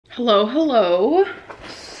Hello, hello.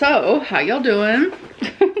 So, how y'all doing?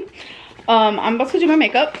 I'm about to do my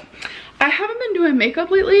makeup. I haven't been doing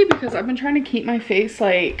makeup lately because I've been trying to keep my face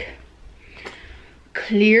like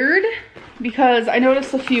cleared because I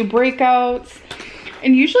noticed a few breakouts,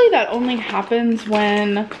 and usually that only happens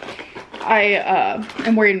when I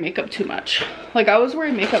am wearing makeup too much. Like I was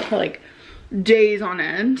wearing makeup for like days on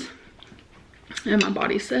end and my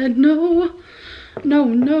body said no, no,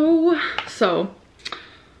 no. So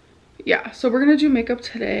yeah, so we're gonna do makeup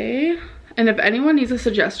today. And if anyone needs a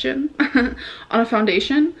suggestion on a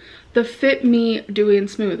foundation, the Fit Me Dewy and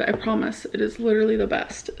Smooth, I promise, it is literally the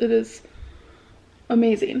best. It is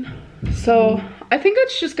amazing. So I think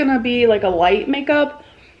it's just gonna be like a light makeup.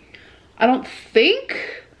 I don't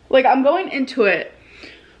think, like I'm going into it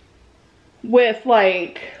with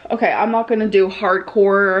like, okay, I'm not gonna do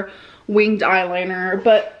hardcore winged eyeliner,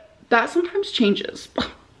 but that sometimes changes.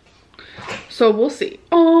 So we'll see.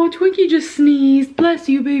 Oh, Twinkie just sneezed. Bless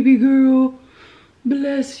you, baby girl.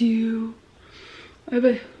 Bless you.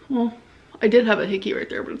 Well, I did have a hickey right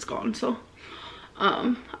there, but it's gone. So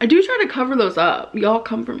I do try to cover those up. Y'all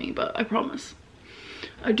come for me, but I promise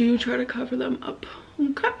I do try to cover them up.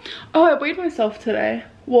 Okay. Oh, I weighed myself today.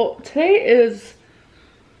 Well, today is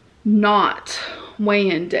not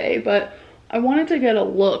weigh-in day, but I wanted to get a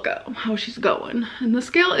look at how she's going. And the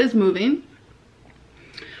scale is moving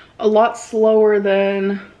a lot slower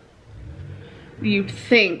than you'd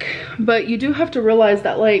think, but you do have to realize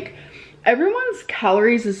that like everyone's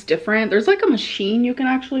calories is different. There's like a machine you can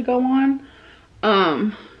actually go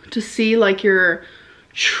on to see like your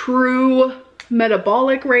true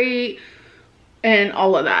metabolic rate and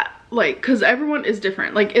all of that, like because everyone is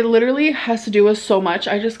different. Like it literally has to do with so much.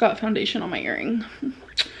 I just got foundation on my earring.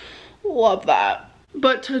 Love that.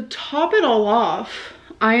 But to top it all off,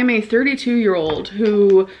 I am a 32-year-old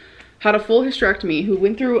who had a full hysterectomy, who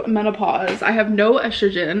went through menopause. I have no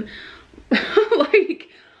estrogen. Like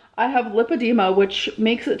I have lipedema, which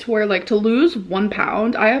makes it to where like to lose 1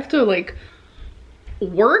 pound, I have to like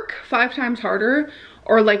work 5 times harder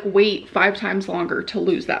or like wait 5 times longer to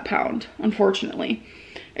lose that pound, unfortunately.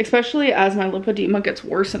 Especially as my lipedema gets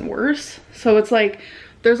worse and worse. So it's like,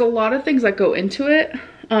 there's a lot of things that go into it.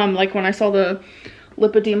 Like when I saw the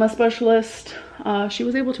lipedema specialist, she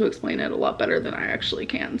was able to explain it a lot better than I actually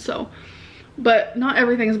can. So, but not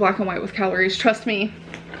everything is black and white with calories, trust me.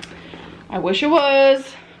 I wish it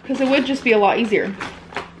was, because it would just be a lot easier.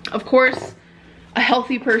 Of course, a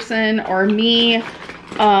healthy person or me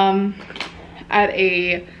at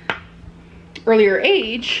a earlier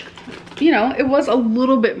age, you know, it was a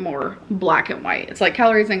little bit more black and white. It's like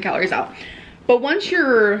calories in, calories out. But once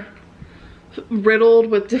you're riddled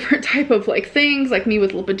with different type of like things, like me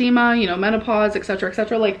with lipedema, you know, menopause,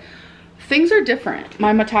 etc., like things are different.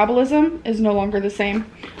 My metabolism is no longer the same.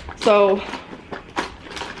 So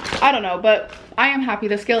I don't know, but I am happy.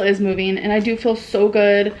 The scale is moving and I do feel so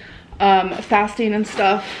good. Fasting and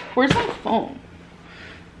stuff. Where's my phone?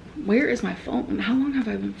 Where is my phone? How long have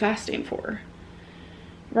I been fasting for?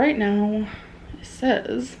 Right now it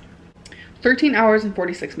says 13 hours and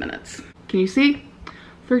 46 minutes. Can you see?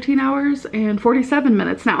 13 hours and 47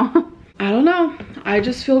 minutes now. I don't know. I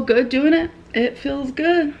just feel good doing it. It feels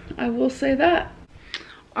good. I will say that.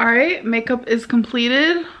 All right, makeup is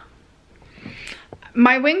completed.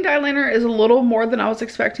 My winged eyeliner is a little more than I was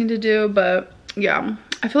expecting to do, but yeah,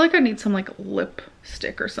 I feel like I need some like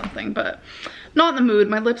lipstick or something, but not in the mood.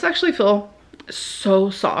 My lips actually feel so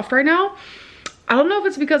soft right now. I don't know if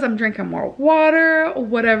it's because I'm drinking more water or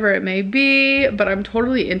whatever it may be, but I'm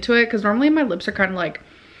totally into it because normally my lips are kind of like,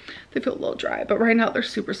 they feel a little dry, but right now they're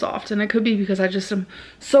super soft, and it could be because I just am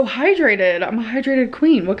so hydrated. I'm a hydrated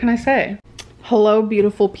queen. What can I say? Hello,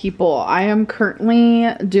 beautiful people. I am currently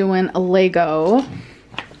doing a Lego.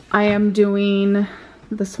 I am doing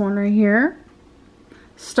this one right here,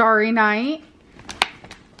 Starry Night.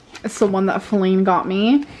 It's the one that Feline got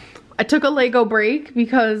me. I took a Lego break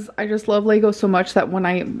because I just love Lego so much that when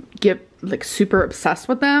I get like super obsessed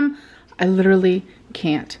with them, I literally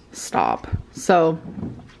can't stop. So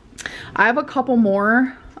I have a couple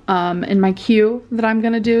more in my queue that I'm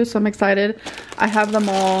gonna do, so I'm excited. I have them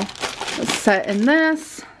all set in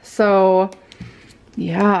this. So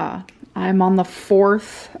yeah, I'm on the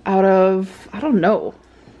 4th out of, I don't know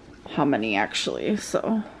how many actually.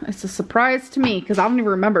 So it's a surprise to me because I don't even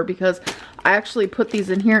remember, because I actually put these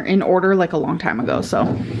in here in order like a long time ago.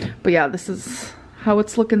 So, but yeah, this is how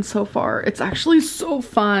it's looking so far. It's actually so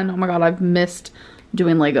fun. Oh my God, I've missed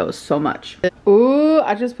doing Legos so much. Ooh,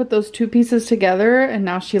 I just put those 2 pieces together and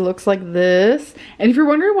now she looks like this. And if you're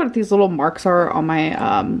wondering what these little marks are on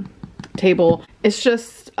my table, It's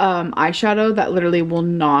just eyeshadow that literally will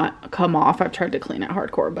not come off. I've tried to clean it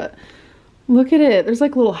hardcore, but look at it. There's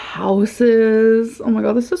like little houses. Oh my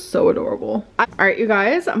god, this is so adorable. All right, you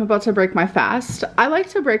guys, I'm about to break my fast. I like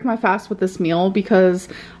to break my fast with this meal because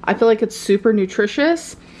I feel like it's super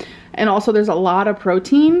nutritious, and also there's a lot of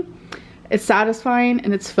protein. It's satisfying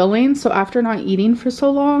and it's filling. So after not eating for so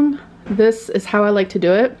long, this is how I like to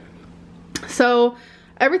do it. So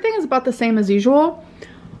everything is about the same as usual,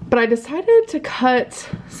 but I decided to cut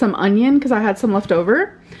some onion because I had some left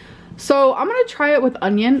over. So I'm gonna try it with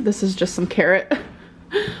onion. This is just some carrot.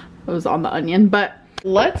 It was on the onion, but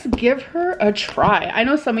let's give her a try. I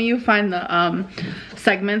know some of you find the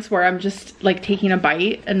segments where I'm just like taking a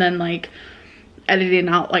bite and then like editing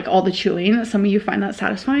out like all the chewing. Some of you find that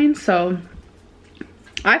satisfying, so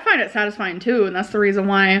I find it satisfying too, and that's the reason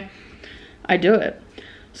why I do it.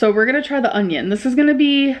 So we're gonna try the onion. This is gonna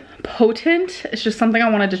be potent. It's just something I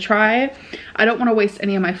wanted to try. I don't wanna waste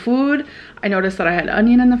any of my food. I noticed that I had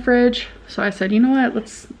onion in the fridge, so I said, you know what,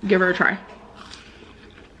 let's give her a try.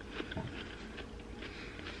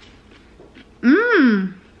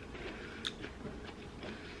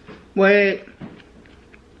 Wait.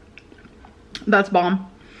 That's bomb.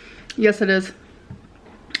 Yes, it is.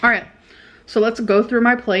 All right, so let's go through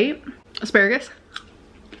my plate. Asparagus,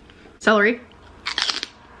 celery,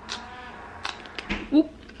 oop,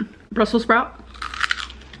 Brussels sprout,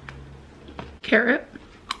 carrot,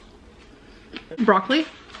 broccoli,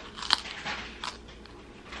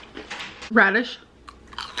 radish,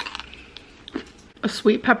 a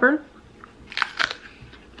sweet pepper,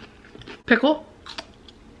 pickle,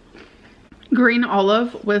 green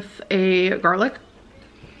olive with a garlic,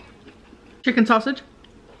 chicken sausage,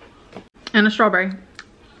 and a strawberry.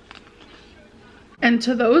 And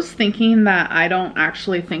to those thinking that I don't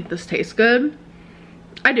actually think this tastes good,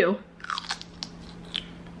 I do.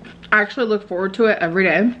 I actually look forward to it every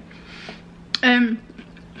day. And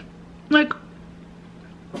like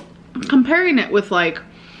comparing it with like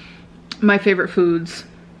my favorite foods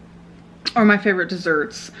or my favorite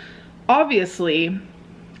desserts, obviously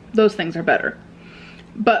those things are better.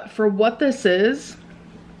 But for what this is,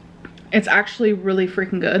 it's actually really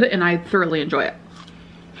freaking good and I thoroughly enjoy it.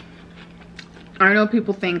 I know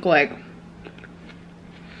people think like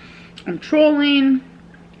I'm trolling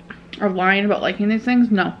or lying about liking these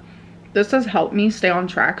things. No, this has helped me stay on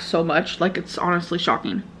track so much. Like, it's honestly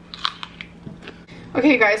shocking.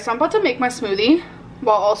 Okay guys, so I'm about to make my smoothie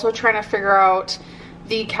while also trying to figure out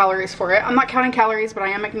the calories for it. I'm not counting calories, but I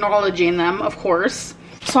am acknowledging them, of course.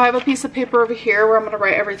 So I have a piece of paper over here where I'm gonna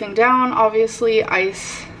write everything down. Obviously,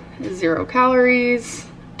 ice is 0 calories,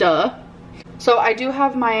 duh. So I do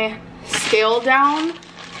have my scale down,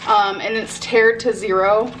 and it's tiered to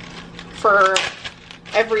 0 for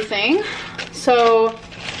everything. So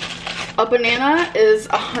a banana is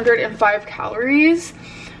 105 calories,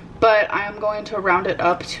 but I am going to round it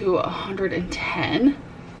up to 110.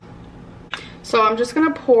 So I'm just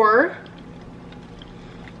gonna pour.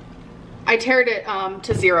 I tiered it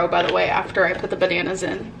to 0, by the way, after I put the bananas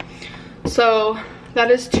in. So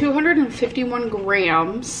that is 251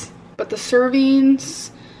 grams, but the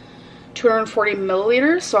servings, 240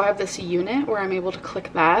 milliliters. So I have this unit where I'm able to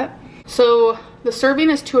click that. So the serving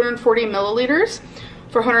is 240 milliliters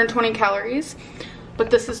for 120 calories, but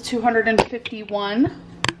this is 251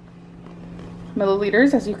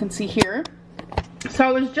 milliliters, as you can see here. So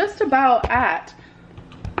I was just about at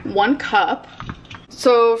 1 cup.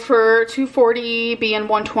 So for 240 being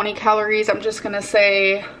 120 calories, I'm just gonna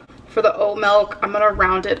say for the oat milk, I'm gonna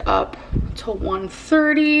round it up to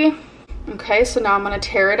 130. Okay, so now I'm gonna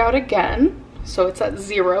tear it out again. So it's at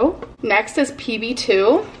 0. Next is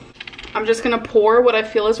PB2. I'm just gonna pour what I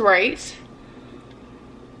feel is right.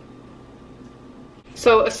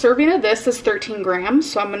 So a serving of this is 13 grams.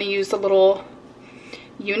 So I'm gonna use the little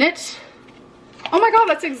unit. Oh my God,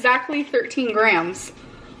 that's exactly 13 grams.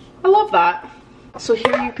 I love that. So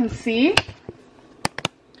here you can see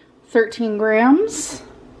 13 grams.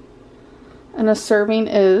 And a serving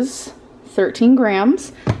is 13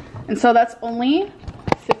 grams. And so that's only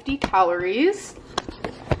 50 calories.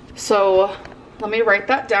 So let me write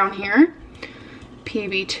that down here.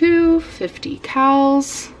 PB2, 50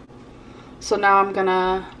 cals. So now I'm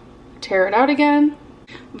gonna tear it out again.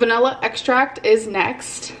 Vanilla extract is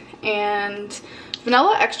next. And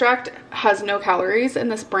vanilla extract has no calories in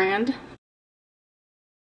this brand.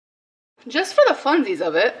 Just for the funsies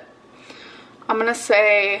of it, I'm gonna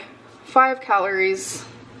say 5 calories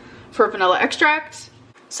for vanilla extract.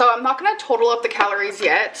 So I'm not gonna total up the calories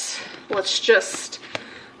yet. Let's just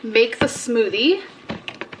make the smoothie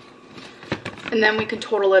and then we can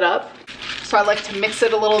total it up. So I like to mix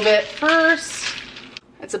it a little bit first.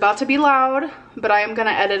 It's about to be loud, but I am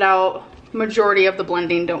gonna edit out majority of the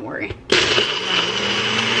blending, don't worry.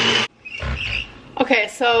 Okay,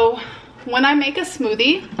 so when I make a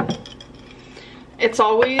smoothie, it's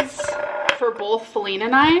always for both Feline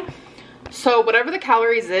and I. So whatever the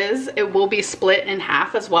calories is, it will be split in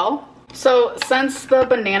half as well. So since the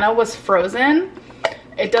banana was frozen,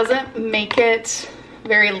 it doesn't make it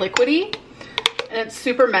very liquidy and it's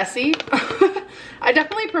super messy. I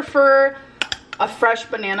definitely prefer a fresh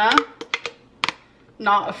banana,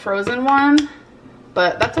 not a frozen one,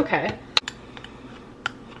 but that's okay.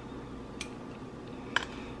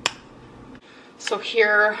 So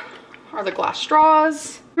here are the glass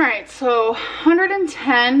straws. All right, so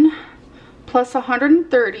 110 plus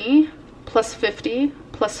 130 plus 50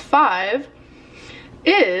 plus 5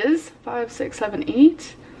 is 5, 6, 7,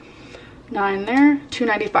 8, 9 there,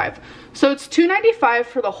 295. So it's 295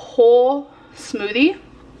 for the whole smoothie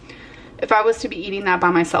if I was to be eating that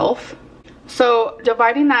by myself. So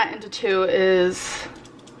dividing that into 2 is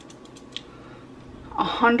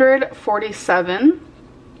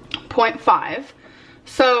 147.5.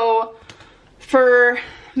 So for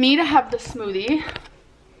me to have the smoothie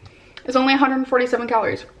is only 147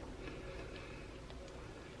 calories.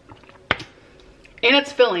 And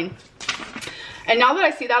it's filling. And now that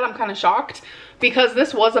I see that, I'm kind of shocked because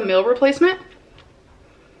this was a meal replacement.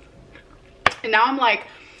 And now I'm like,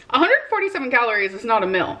 147 calories is not a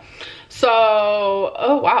meal. So,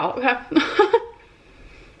 oh wow, okay.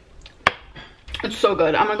 It's so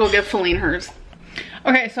good. I'm gonna go give Feline hers.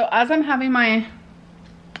 Okay, so as I'm having my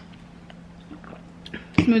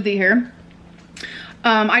smoothie here,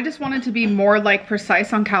 I just wanted to be more like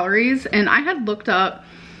precise on calories, and I had looked up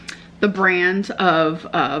the brand of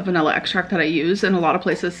vanilla extract that I use, and a lot of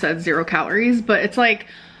places said 0 calories, but it's like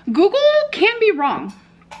Google can be wrong.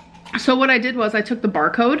 So what I did was I took the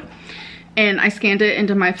barcode and I scanned it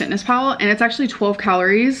into myfitnesspal, and it's actually 12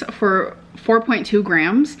 calories for 4.2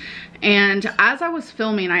 grams. And as I was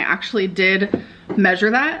filming, I actually did measure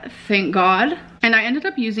that, thank God. And I ended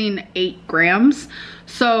up using 8 grams.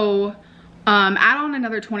 So add on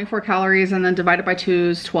another 24 calories and then divide it by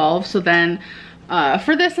 2 is 12. So then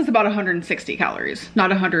for this is about 160 calories, not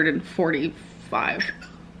 145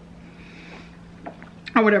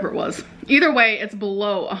 or whatever it was. Either way, it's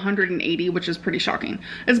below 180, which is pretty shocking.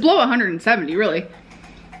 It's below 170, really.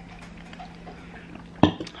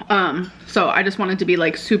 So I just wanted to be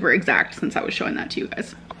like super exact since I was showing that to you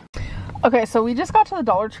guys. Okay, so we just got to the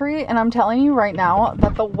Dollar Tree, and I'm telling you right now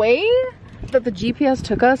that the way that the GPS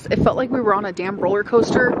took us, it felt like we were on a damn roller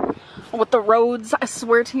coaster with the roads, I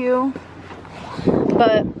swear to you.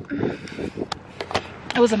 But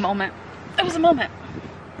it was a moment. It was a moment.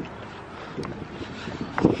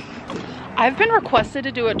 I've been requested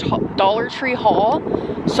to do a Dollar Tree haul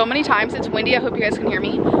so many times. It's windy, I hope you guys can hear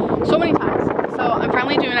me. So many times. So I'm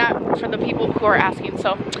finally doing that for the people who are asking.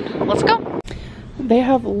 So let's go. They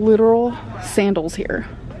have literal sandals here.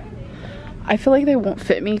 I feel like they won't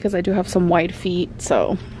fit me because I do have some wide feet.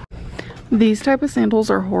 So these type of sandals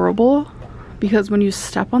are horrible because when you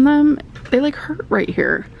step on them, they like hurt right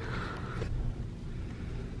here.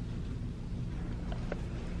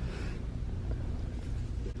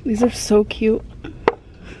 These are so cute.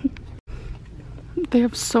 They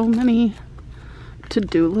have so many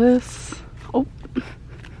to-do lists. Oh,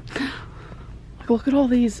 look at all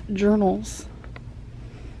these journals.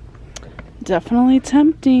 Definitely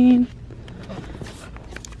tempting.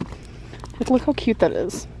 Look how cute that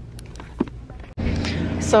is.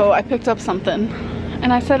 So I picked up something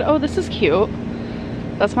and I said, oh, this is cute.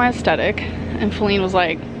 That's my aesthetic. And Feline was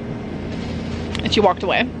like, and she walked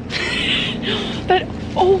away. But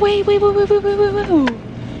oh, wait.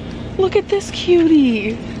 Look at this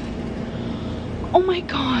cutie. Oh my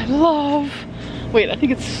God, love. Wait, I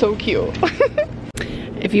think it's so cute.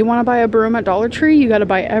 If you want to buy a broom at Dollar Tree, you got to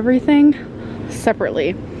buy everything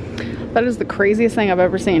separately. That is the craziest thing I've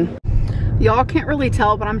ever seen. Y'all can't really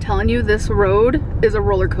tell, but I'm telling you, this road is a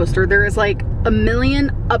roller coaster. There is like a million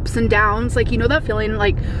ups and downs. Like, you know that feeling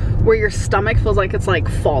like where your stomach feels like it's like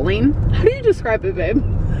falling? How do you describe it, babe?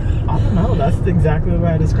 I don't know, that's exactly the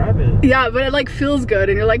way I describe it. Yeah, but it like feels good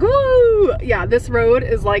and you're like, woo! Yeah, this road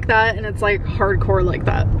is like that, and it's like hardcore like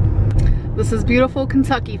that. This is beautiful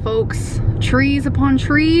Kentucky, folks. Trees upon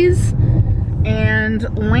trees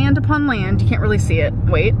and land upon land. You can't really see it.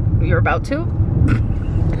 Wait, you're about to?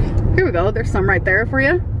 Here we go, there's some right there for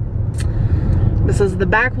you. This is the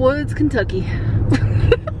backwoods, Kentucky.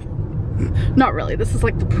 Not really, this is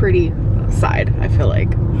like the pretty side, I feel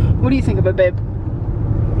like. What do you think of it, babe?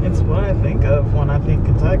 It's what I think of when I think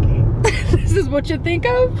Kentucky. This is what you think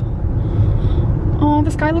of? Oh,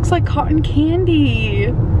 this guy looks like cotton candy.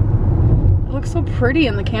 It looks so pretty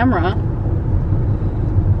in the camera.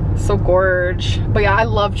 So gorge. But yeah, I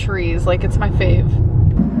love trees. Like, it's my fave.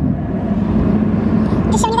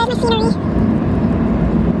 Just showing you guys my scenery.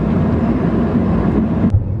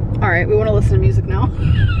 All right, we want to listen to music now.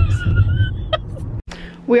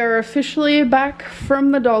 We are officially back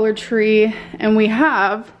from the Dollar Tree, and we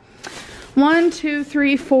have 1, 2,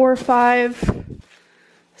 3, 4, 5,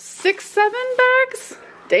 6, 7 bags.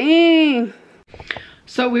 Dang.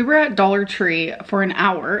 So we were at Dollar Tree for an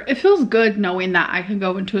hour. It feels good knowing that I can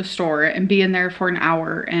go into a store and be in there for an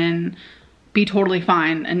hour and be totally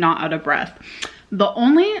fine and not out of breath. The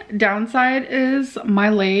only downside is my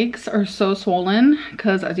legs are so swollen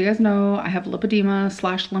because, as you guys know, I have lipedema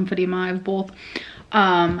 / lymphedema. I have both.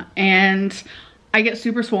 And I get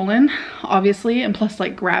super swollen, obviously, and plus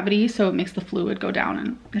like gravity, so it makes the fluid go down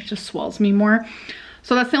and it just swells me more.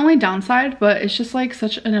 So that's the only downside, but it's just like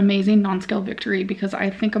such an amazing non-scale victory because I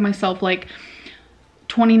think of myself like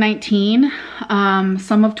 2019,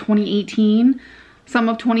 some of 2018, some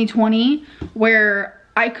of 2020, where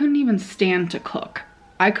I couldn't even stand to cook.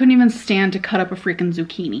 I couldn't even stand to cut up a freaking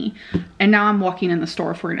zucchini. And now I'm walking in the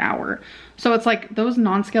store for an hour. So it's like those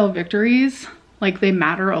non-scale victories, like they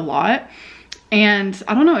matter a lot. And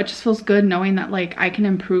I don't know, it just feels good knowing that like I can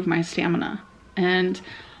improve my stamina and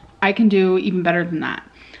I can do even better than that.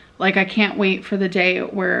 Like I can't wait for the day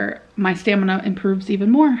where my stamina improves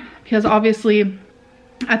even more, because obviously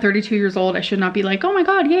at 32 years old, I should not be like, oh my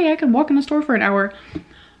God, yay, I can walk in the store for an hour.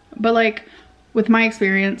 But like with my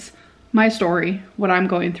experience, my story, what I'm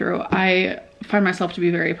going through, I find myself to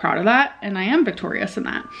be very proud of that, and I am victorious in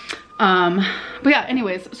that. But yeah,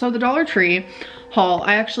 anyways, so the Dollar Tree haul,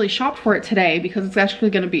 I actually shopped for it today because it's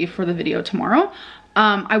actually going to be for the video tomorrow.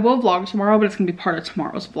 I will vlog tomorrow, but it's gonna be part of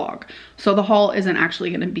tomorrow's vlog. So the haul isn't actually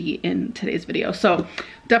gonna be in today's video. So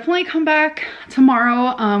definitely come back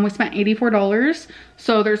tomorrow. We spent $84.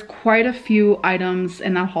 So there's quite a few items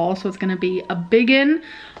in that haul. So it's gonna be a biggin.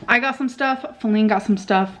 I got some stuff, Feline got some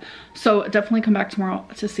stuff. So definitely come back tomorrow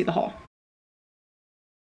to see the haul.